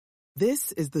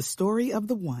This is the story of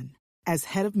the one. As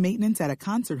head of maintenance at a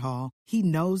concert hall, he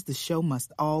knows the show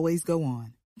must always go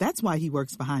on. That's why he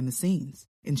works behind the scenes,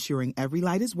 ensuring every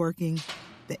light is working,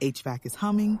 the HVAC is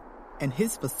humming, and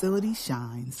his facility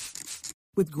shines.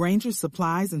 With Grainger's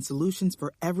supplies and solutions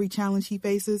for every challenge he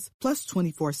faces, plus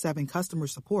 24/7 customer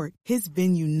support, his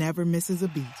venue never misses a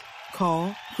beat.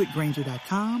 Call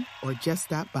quickgrainger.com or just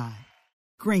stop by.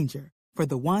 Grainger, for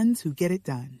the ones who get it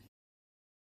done.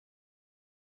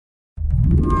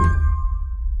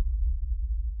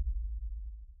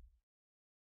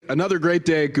 Another great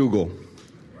day at Google.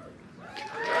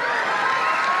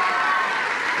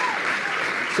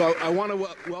 So I want to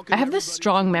welcome. I have this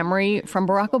strong memory from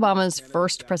Barack Obama's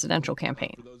first presidential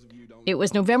campaign. It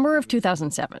was November of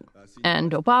 2007,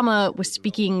 and Obama was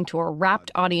speaking to a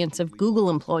rapt audience of Google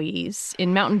employees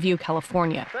in Mountain View,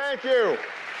 California. Thank you.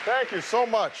 Thank you so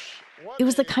much. It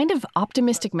was the kind of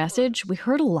optimistic message we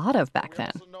heard a lot of back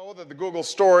then. We also know that the Google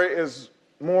story is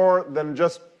more than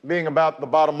just being about the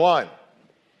bottom line.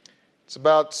 It's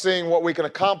about seeing what we can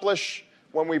accomplish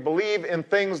when we believe in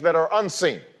things that are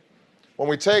unseen, when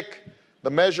we take the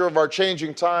measure of our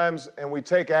changing times and we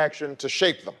take action to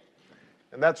shape them.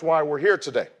 And that's why we're here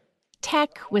today.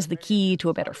 Tech was the key to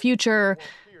a better future,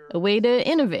 a way to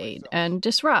innovate and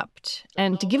disrupt,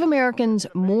 and to give Americans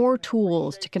more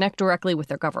tools to connect directly with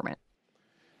their government.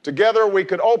 Together, we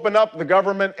could open up the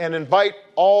government and invite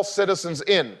all citizens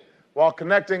in while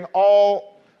connecting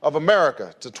all of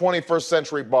America to 21st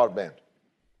century broadband.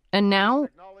 And now,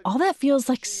 all that feels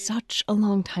like such a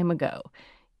long time ago,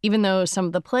 even though some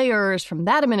of the players from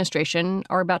that administration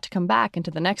are about to come back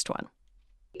into the next one.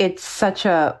 It's such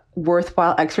a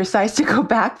worthwhile exercise to go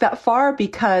back that far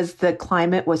because the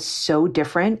climate was so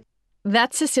different.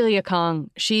 That's Cecilia Kong.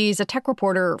 She's a tech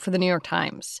reporter for the New York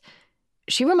Times.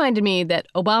 She reminded me that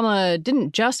Obama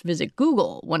didn't just visit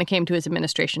Google when it came to his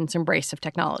administration's embrace of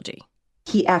technology.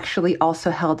 He actually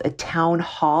also held a town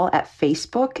hall at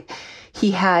Facebook. He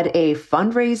had a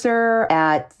fundraiser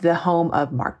at the home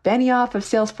of Mark Benioff of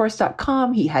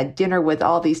Salesforce.com. He had dinner with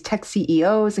all these tech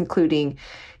CEOs, including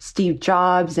Steve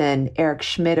Jobs and Eric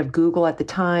Schmidt of Google at the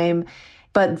time.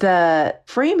 But the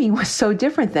framing was so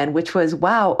different then, which was,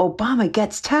 wow, Obama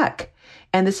gets tech.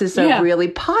 And this is a really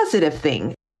positive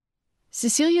thing.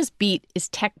 Cecilia's beat is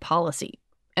tech policy.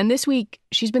 And this week,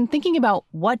 she's been thinking about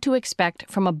what to expect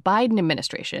from a Biden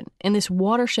administration in this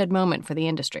watershed moment for the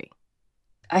industry.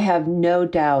 I have no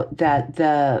doubt that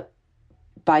the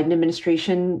Biden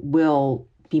administration will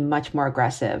be much more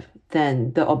aggressive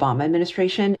than the Obama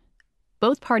administration.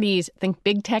 Both parties think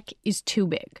big tech is too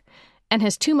big and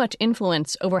has too much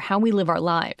influence over how we live our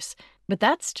lives. But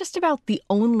that's just about the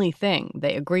only thing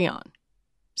they agree on.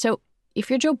 So if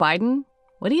you're Joe Biden,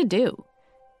 what do you do?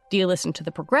 Do you listen to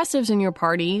the progressives in your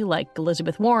party, like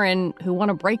Elizabeth Warren, who want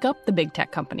to break up the big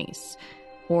tech companies?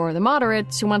 Or the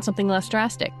moderates who want something less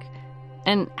drastic?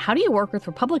 And how do you work with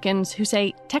Republicans who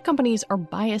say tech companies are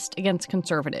biased against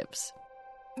conservatives?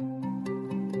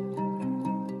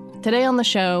 Today on the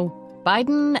show,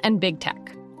 Biden and big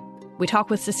tech. We talk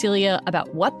with Cecilia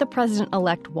about what the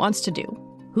president-elect wants to do,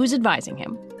 who's advising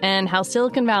him, and how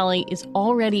Silicon Valley is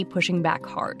already pushing back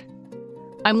hard.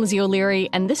 I'm Lizzie O'Leary,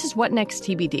 and this is What Next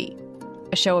TBD,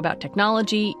 a show about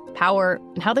technology, power,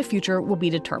 and how the future will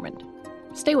be determined.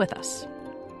 Stay with us.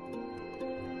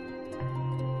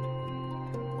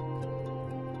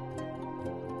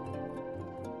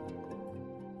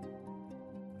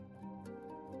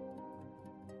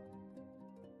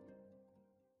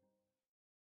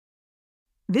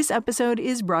 This episode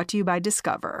is brought to you by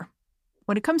Discover.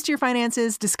 When it comes to your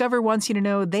finances, Discover wants you to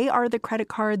know they are the credit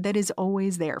card that is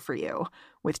always there for you.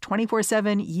 With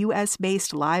 24/7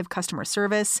 U.S.-based live customer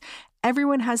service,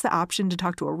 everyone has the option to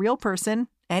talk to a real person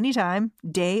anytime,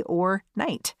 day or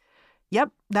night. Yep,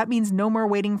 that means no more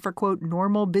waiting for, quote,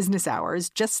 normal business hours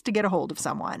just to get a hold of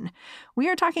someone. We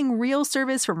are talking real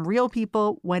service from real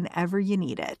people whenever you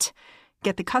need it.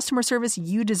 Get the customer service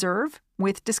you deserve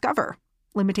with Discover.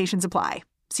 Limitations apply.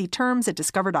 See terms at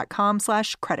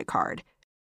discover.com/creditcard.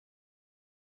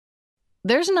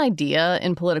 There's an idea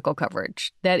in political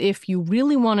coverage that if you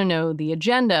really want to know the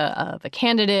agenda of a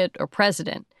candidate or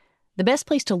president, the best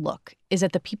place to look is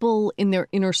at the people in their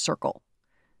inner circle.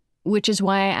 Which is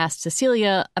why I asked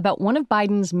Cecilia about one of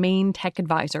Biden's main tech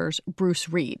advisors, Bruce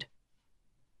Reed.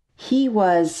 He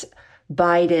was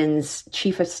Biden's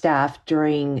chief of staff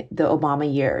during the Obama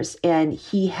years, and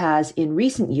he has in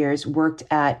recent years worked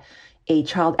at a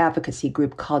child advocacy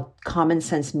group called Common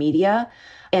Sense Media.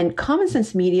 And Common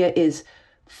Sense Media is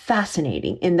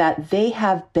fascinating in that they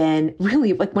have been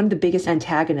really one of the biggest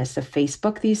antagonists of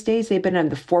Facebook these days. They've been on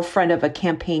the forefront of a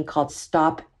campaign called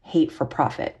Stop hate for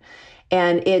profit.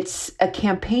 And it's a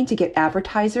campaign to get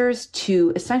advertisers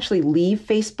to essentially leave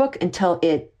Facebook until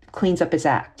it cleans up its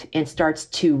act and starts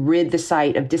to rid the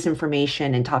site of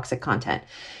disinformation and toxic content.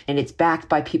 And it's backed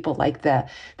by people like the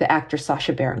actor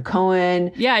Sacha Baron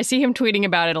Cohen. Yeah, I see him tweeting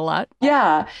about it a lot.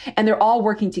 Yeah. And they're all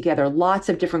working together. Lots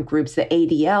of different groups. The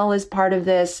ADL is part of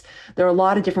this. There are a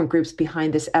lot of different groups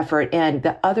behind this effort. And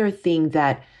the other thing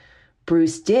that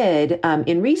Bruce did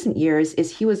in recent years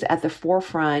is he was at the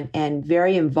forefront and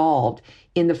very involved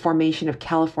in the formation of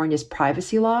California's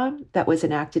privacy law that was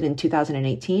enacted in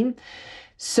 2018.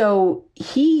 So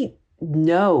he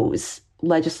knows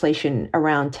legislation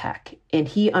around tech and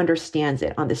he understands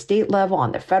it on the state level,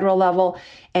 on the federal level,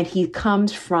 and he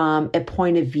comes from a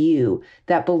point of view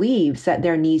that believes that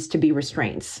there needs to be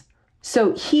restraints.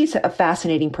 So he's a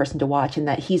fascinating person to watch in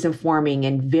that he's informing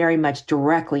and very much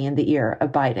directly in the ear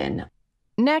of Biden.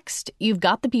 Next, you've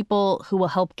got the people who will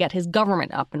help get his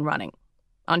government up and running.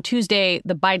 On Tuesday,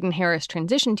 the Biden-Harris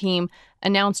transition team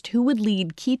announced who would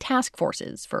lead key task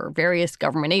forces for various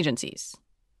government agencies.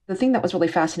 The thing that was really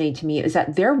fascinating to me is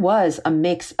that there was a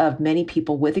mix of many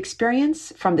people with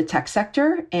experience from the tech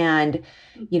sector. And,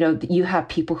 you know, you have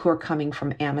people who are coming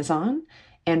from Amazon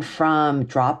and from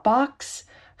Dropbox,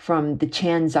 from the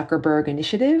Chan Zuckerberg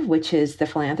Initiative, which is the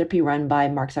philanthropy run by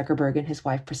Mark Zuckerberg and his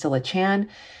wife, Priscilla Chan,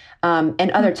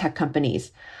 and other tech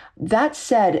companies. That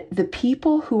said, the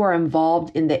people who are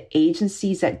involved in the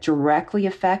agencies that directly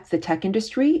affect the tech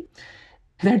industry,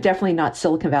 they're definitely not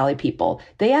Silicon Valley people.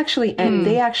 They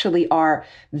actually are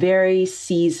very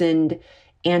seasoned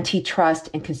antitrust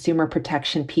and consumer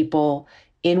protection people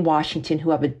in Washington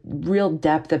who have a real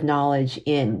depth of knowledge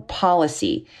in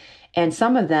policy. And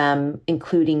some of them,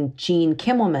 including Gene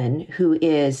Kimmelman, who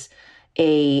is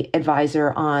an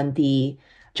advisor on the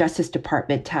Justice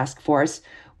Department task force,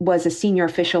 was a senior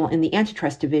official in the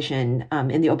antitrust division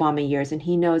in the Obama years, and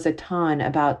he knows a ton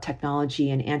about technology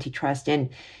and antitrust. And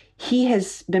he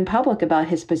has been public about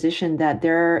his position that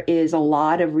there is a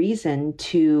lot of reason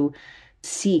to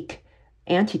seek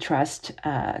antitrust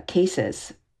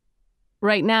cases.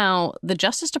 Right now, the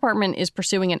Justice Department is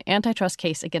pursuing an antitrust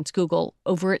case against Google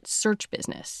over its search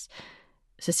business.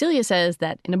 Cecilia says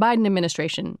that in a Biden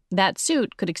administration, that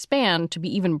suit could expand to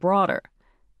be even broader.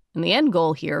 And the end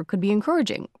goal here could be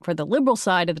encouraging for the liberal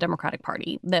side of the Democratic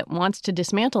Party that wants to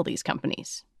dismantle these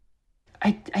companies.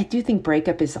 I do think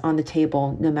breakup is on the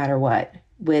table no matter what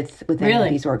with any of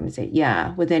these organizations.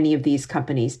 Yeah, with any of these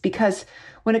companies. Because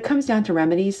when it comes down to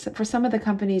remedies, for some of the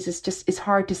companies, it's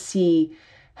hard to see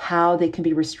how they can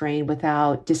be restrained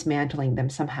without dismantling them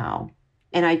somehow.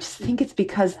 And I just think it's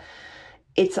because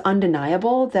it's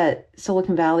undeniable that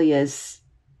Silicon Valley is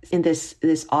in this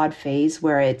odd phase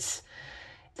where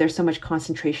there's so much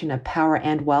concentration of power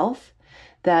and wealth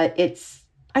that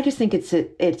I just think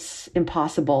it's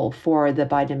impossible for the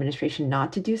Biden administration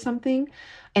not to do something.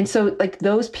 And so like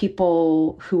those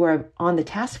people who are on the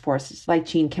task forces, like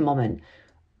Gene Kimmelman,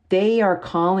 they are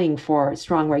calling for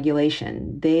strong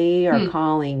regulation. They are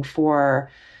calling for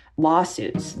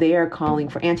lawsuits. They are calling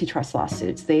for antitrust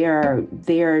lawsuits. They are,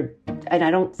 and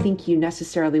I don't think you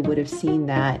necessarily would have seen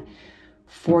that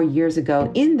 4 years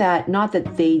ago, in that, not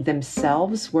that they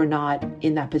themselves were not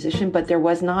in that position, but there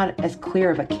was not as clear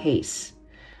of a case.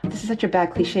 This is such a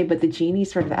bad cliche, but the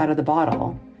genie's sort of out of the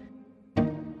bottle.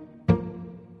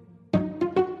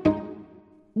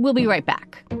 We'll be right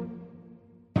back.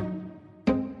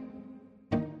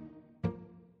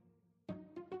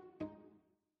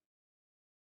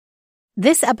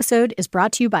 This episode is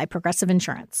brought to you by Progressive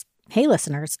Insurance. Hey,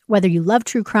 listeners, whether you love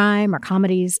true crime or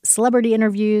comedies, celebrity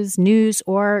interviews, news,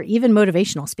 or even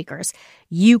motivational speakers,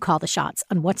 you call the shots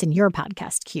on what's in your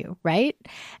podcast queue, right?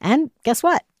 And guess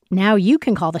what? Now you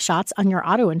can call the shots on your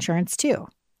auto insurance, too.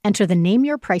 Enter the Name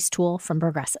Your Price tool from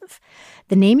Progressive.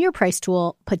 The Name Your Price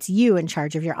tool puts you in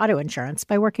charge of your auto insurance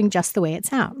by working just the way it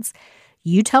sounds.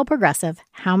 You tell Progressive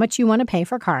how much you want to pay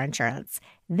for car insurance.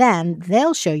 Then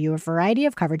they'll show you a variety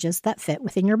of coverages that fit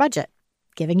within your budget,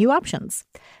 giving you options.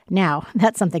 Now,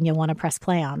 that's something you'll want to press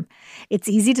play on. It's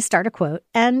easy to start a quote,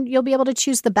 and you'll be able to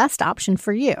choose the best option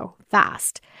for you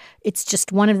fast. It's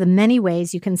just one of the many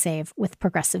ways you can save with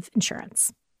Progressive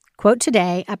Insurance. Quote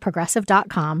today at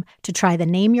Progressive.com to try the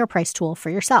Name Your Price tool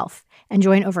for yourself and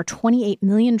join over 28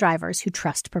 million drivers who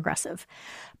trust Progressive.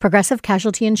 Progressive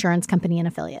Casualty Insurance Company and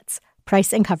Affiliates.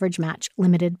 Price and coverage match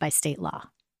limited by state law.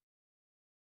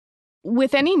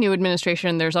 With any new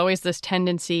administration, there's always this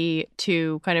tendency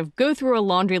to kind of go through a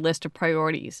laundry list of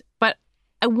priorities. But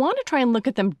I want to try and look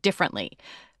at them differently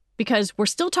because we're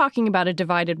still talking about a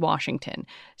divided Washington.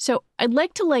 So I'd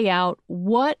like to lay out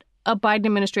what a Biden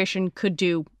administration could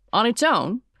do on its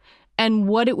own and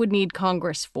what it would need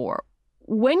Congress for.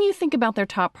 When you think about their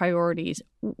top priorities,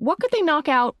 what could they knock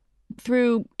out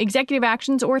through executive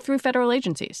actions or through federal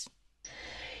agencies?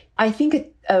 I think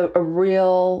a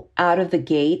real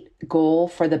out-of-the-gate goal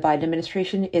for the Biden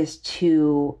administration is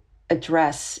to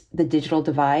address the digital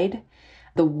divide.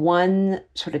 The one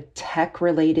sort of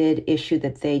tech-related issue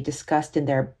that they discussed in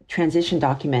their transition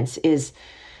documents is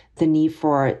the need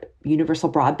for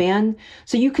universal broadband.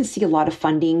 So you can see a lot of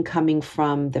funding coming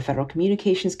from the Federal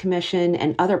Communications Commission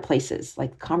and other places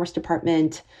like the Commerce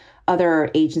Department,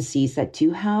 other agencies that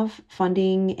do have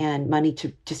funding and money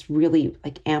to just really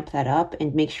amp that up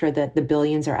and make sure that the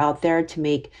billions are out there to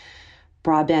make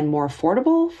broadband more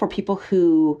affordable for people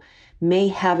who may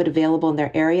have it available in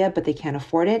their area, but they can't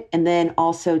afford it. And then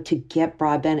also to get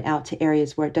broadband out to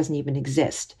areas where it doesn't even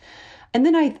exist. And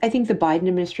then I think the Biden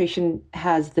administration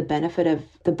has the benefit of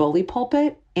the bully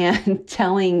pulpit and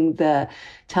telling the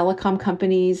telecom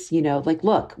companies,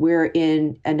 look, we're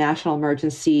in a national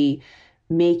emergency,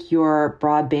 make your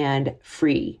broadband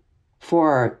free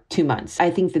for 2 months.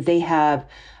 I think that they have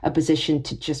a position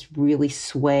to just really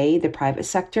sway the private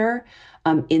sector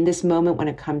in this moment when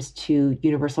it comes to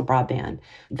universal broadband.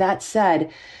 That said,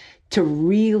 to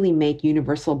really make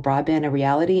universal broadband a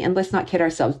reality, and let's not kid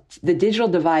ourselves, the digital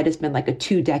divide has been like a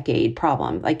 2-decade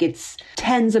problem. It's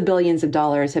tens of billions of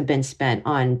dollars have been spent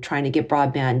on trying to get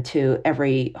broadband to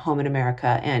every home in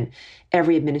America, and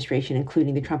every administration,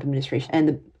 including the Trump administration and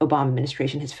the Obama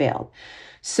administration, has failed.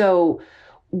 So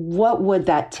what would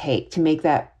that take to make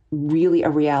that really a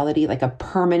reality, like a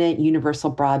permanent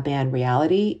universal broadband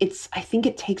reality? I think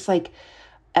it takes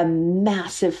a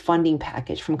massive funding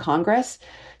package from Congress.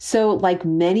 So like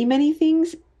many, many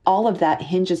things, all of that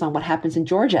hinges on what happens in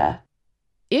Georgia.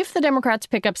 If the Democrats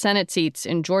pick up Senate seats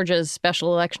in Georgia's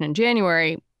special election in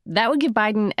January, that would give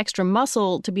Biden extra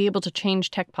muscle to be able to change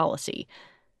tech policy.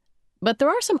 But there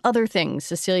are some other things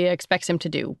Cecilia expects him to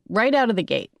do right out of the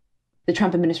gate. The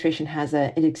Trump administration has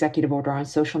an executive order on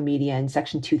social media in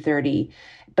Section 230,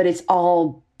 but it's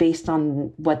all based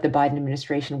on what the Biden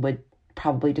administration would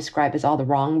probably describe as all the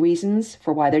wrong reasons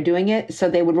for why they're doing it. So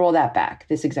they would roll that back,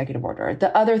 this executive order.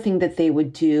 The other thing that they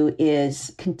would do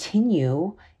is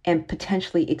continue and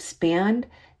potentially expand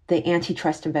the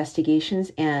antitrust investigations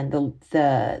and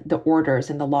the orders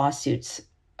and the lawsuits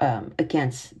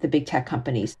against the big tech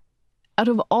companies. Out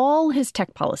of all his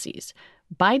tech policies,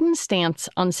 Biden's stance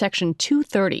on Section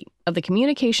 230 of the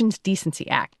Communications Decency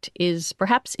Act is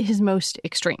perhaps his most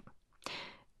extreme.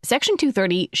 Section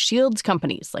 230 shields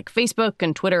companies like Facebook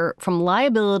and Twitter from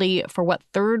liability for what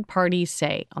third parties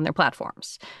say on their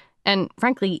platforms. And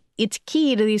frankly, it's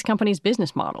key to these companies'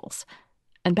 business models.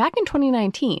 And back in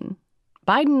 2019,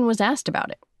 Biden was asked about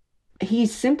it. He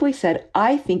simply said,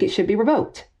 I think it should be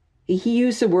revoked. He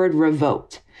used the word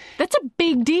revoked. That's a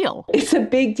big deal. It's a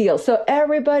big deal. So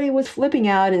everybody was flipping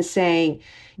out and saying,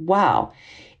 wow,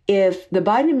 if the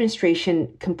Biden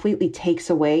administration completely takes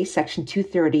away Section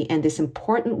 230 and this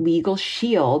important legal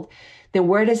shield, then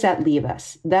where does that leave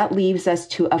us? That leaves us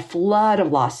to a flood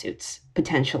of lawsuits,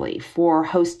 potentially, for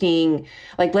hosting,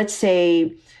 let's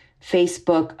say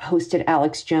Facebook hosted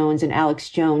Alex Jones, and Alex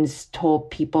Jones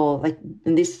told people,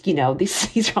 and these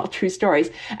are all true stories.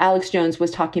 Alex Jones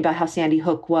was talking about how Sandy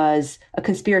Hook was a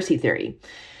conspiracy theory.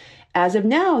 As of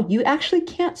now, you actually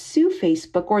can't sue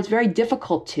Facebook, or it's very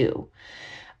difficult to,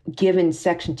 given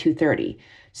Section 230.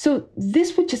 So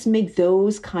this would just make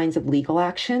those kinds of legal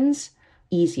actions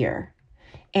easier.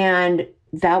 And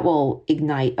that will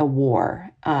ignite a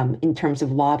war in terms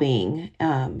of lobbying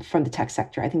from the tech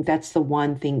sector. I think that's the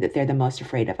one thing that they're the most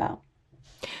afraid about.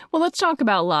 Well, let's talk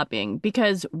about lobbying,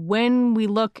 because when we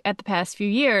look at the past few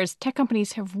years, tech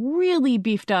companies have really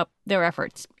beefed up their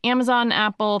efforts. Amazon,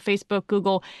 Apple, Facebook,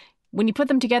 Google. When you put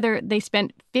them together, they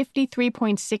spent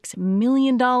 $53.6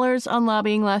 million on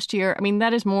lobbying last year. I mean,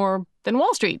 that is more than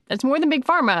Wall Street. That's more than Big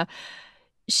Pharma.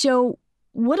 So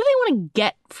what do they want to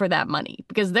get for that money?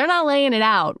 Because they're not laying it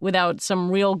out without some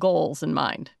real goals in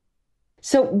mind.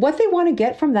 So what they want to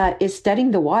get from that is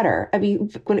studying the water. I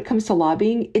mean, when it comes to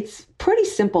lobbying, it's pretty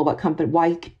simple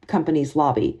why companies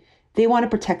lobby. They want to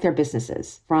protect their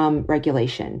businesses from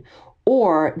regulation,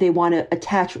 or they want to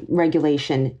attach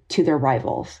regulation to their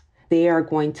rivals. They are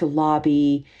going to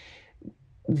lobby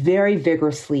very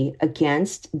vigorously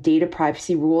against data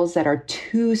privacy rules that are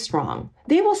too strong.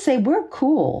 They will say, we're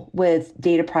cool with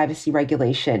data privacy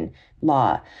regulation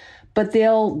law, but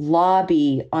they'll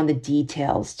lobby on the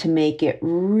details to make it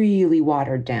really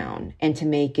watered down and to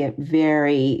make it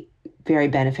very, very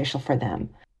beneficial for them.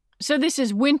 So this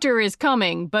is winter is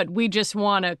coming, but we just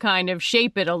want to kind of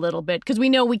shape it a little bit because we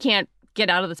know we can't get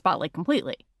out of the spotlight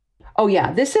completely. Oh,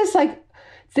 yeah. This is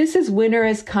this is winter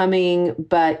is coming,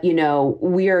 but,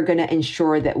 we are going to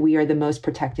ensure that we are the most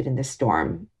protected in this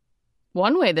storm.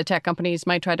 One way the tech companies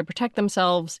might try to protect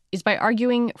themselves is by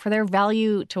arguing for their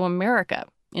value to America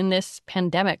in this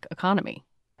pandemic economy.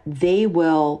 They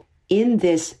will, in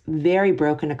this very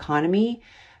broken economy,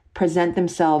 present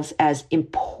themselves as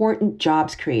important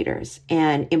jobs creators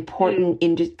and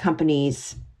important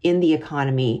companies in the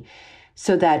economy,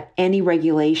 so that any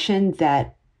regulation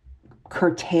that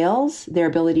curtails their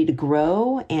ability to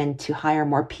grow and to hire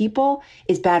more people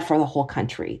is bad for the whole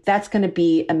country. That's going to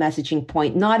be a messaging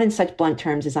point, not in such blunt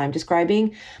terms as I'm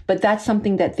describing, but that's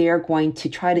something that they're going to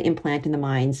try to implant in the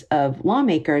minds of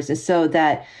lawmakers, and so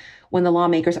that when the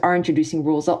lawmakers are introducing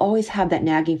rules, they'll always have that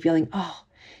nagging feeling,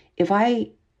 if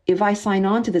I sign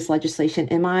on to this legislation,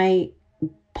 am I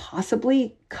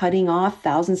possibly cutting off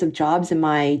thousands of jobs in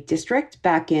my district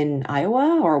back in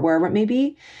Iowa or wherever it may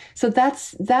be? So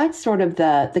that's sort of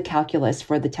the calculus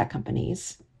for the tech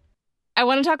companies. I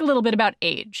want to talk a little bit about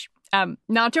age.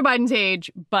 Not Joe Biden's age,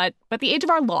 but the age of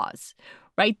our laws,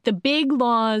 right? The big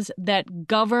laws that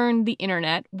govern the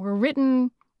internet were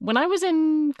written when I was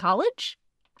in college,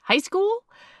 high school.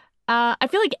 I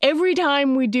feel like every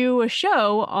time we do a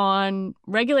show on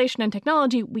regulation and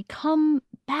technology, we come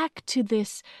back to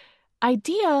this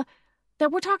idea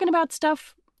that we're talking about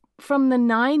stuff from the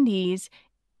 90s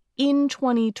in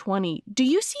 2020. Do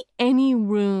you see any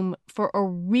room for a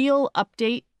real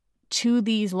update to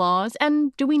these laws?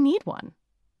 And do we need one?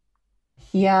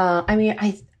 Yeah, I mean,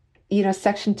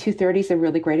 Section 230 is a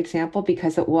really great example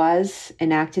because it was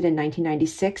enacted in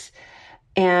 1996.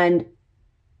 And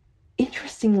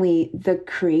interestingly, the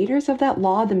creators of that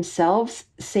law themselves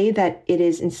say that it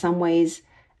is in some ways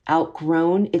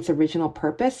outgrown its original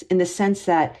purpose, in the sense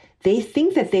that they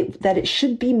think that it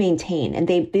should be maintained and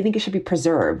they think it should be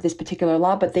preserved, this particular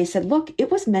law. But they said, look,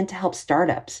 it was meant to help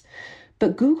startups.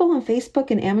 But Google and Facebook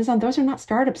and Amazon, those are not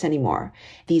startups anymore.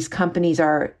 These companies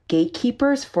are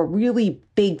gatekeepers for really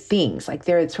big things. Like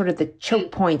they're sort of the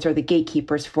choke points or the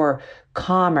gatekeepers for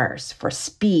commerce, for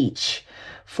speech,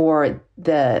 for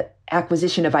the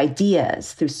acquisition of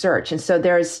ideas through search. And so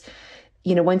there's,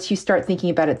 once you start thinking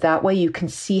about it that way, you can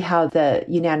see how the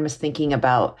unanimous thinking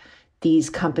about these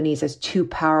companies as too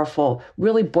powerful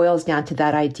really boils down to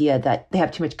that idea that they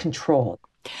have too much control.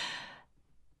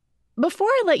 Before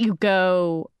I let you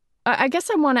go, I guess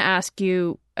I want to ask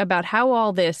you about how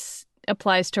all this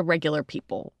applies to regular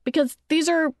people, because these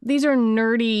are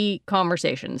nerdy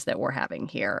conversations that we're having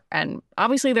here. And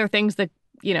obviously there are things that,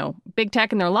 big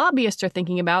tech and their lobbyists are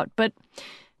thinking about. But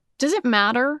does it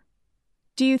matter,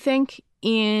 do you think,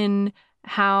 in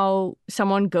how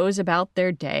someone goes about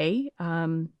their day,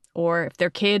 or if their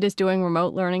kid is doing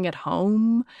remote learning at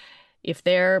home, if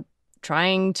they're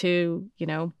trying to,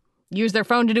 use their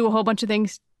phone to do a whole bunch of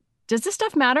things? Does this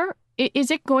stuff matter? Is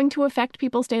it going to affect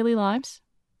people's daily lives?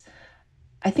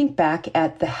 I think back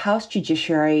at the House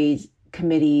Judiciary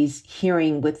Committee's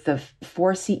hearing with the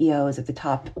 4 CEOs of the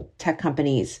top tech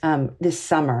companies this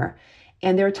summer,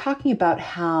 and they were talking about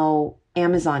how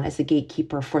Amazon, as a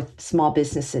gatekeeper for small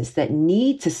businesses that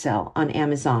need to sell on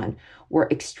Amazon, were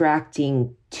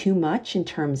extracting too much in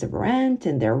terms of rent,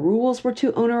 and their rules were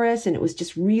too onerous, and it was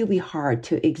just really hard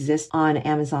to exist on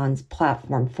Amazon's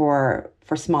platform for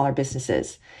smaller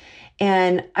businesses.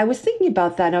 And I was thinking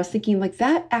about that, and I was thinking,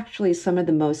 that actually is some of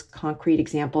the most concrete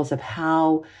examples of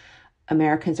how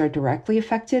Americans are directly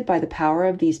affected by the power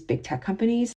of these big tech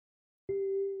companies.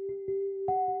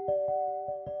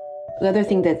 The other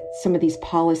thing that some of these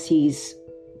policies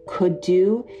could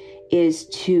do is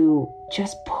to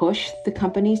just push the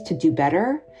companies to do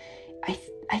better.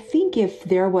 I think if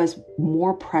there was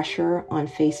more pressure on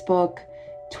Facebook,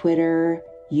 Twitter,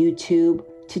 YouTube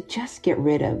to just get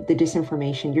rid of the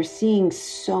disinformation. You're seeing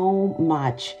so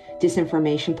much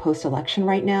disinformation post-election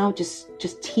right now, just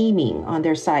teeming on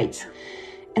their sites.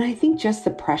 And I think just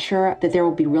the pressure that there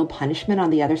will be real punishment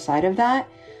on the other side of that,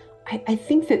 I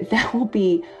think that will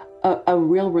be a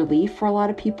real relief for a lot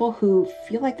of people who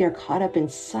feel like they're caught up in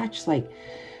such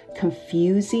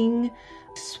confusing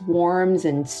swarms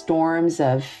and storms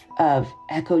of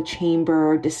echo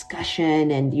chamber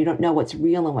discussion, and you don't know what's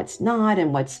real and what's not,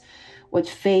 and what's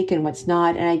fake and what's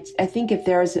not. And I think if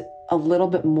there's a little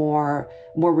bit more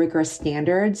rigorous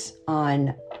standards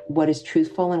on what is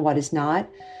truthful and what is not,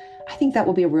 I think that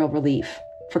will be a real relief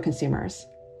for consumers.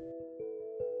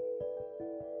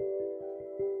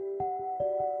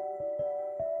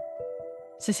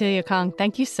 Cecilia Kang,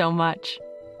 thank you so much.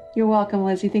 You're welcome,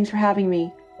 Lizzie. Thanks for having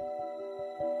me.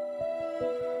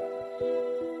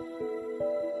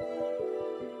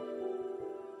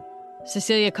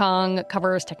 Cecilia Kang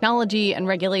covers technology and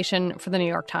regulation for The New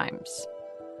York Times.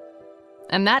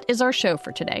 And that is our show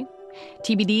for today.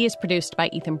 TBD is produced by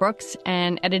Ethan Brooks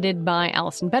and edited by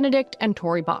Allison Benedict and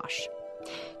Tori Bosch.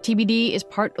 TBD is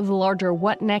part of the larger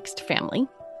What Next family,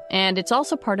 and it's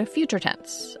also part of Future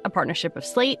Tense, a partnership of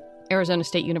Slate, Arizona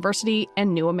State University,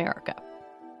 and New America.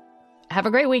 Have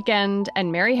a great weekend,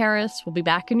 and Mary Harris will be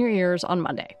back in your ears on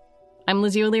Monday. I'm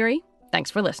Lizzie O'Leary.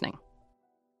 Thanks for listening.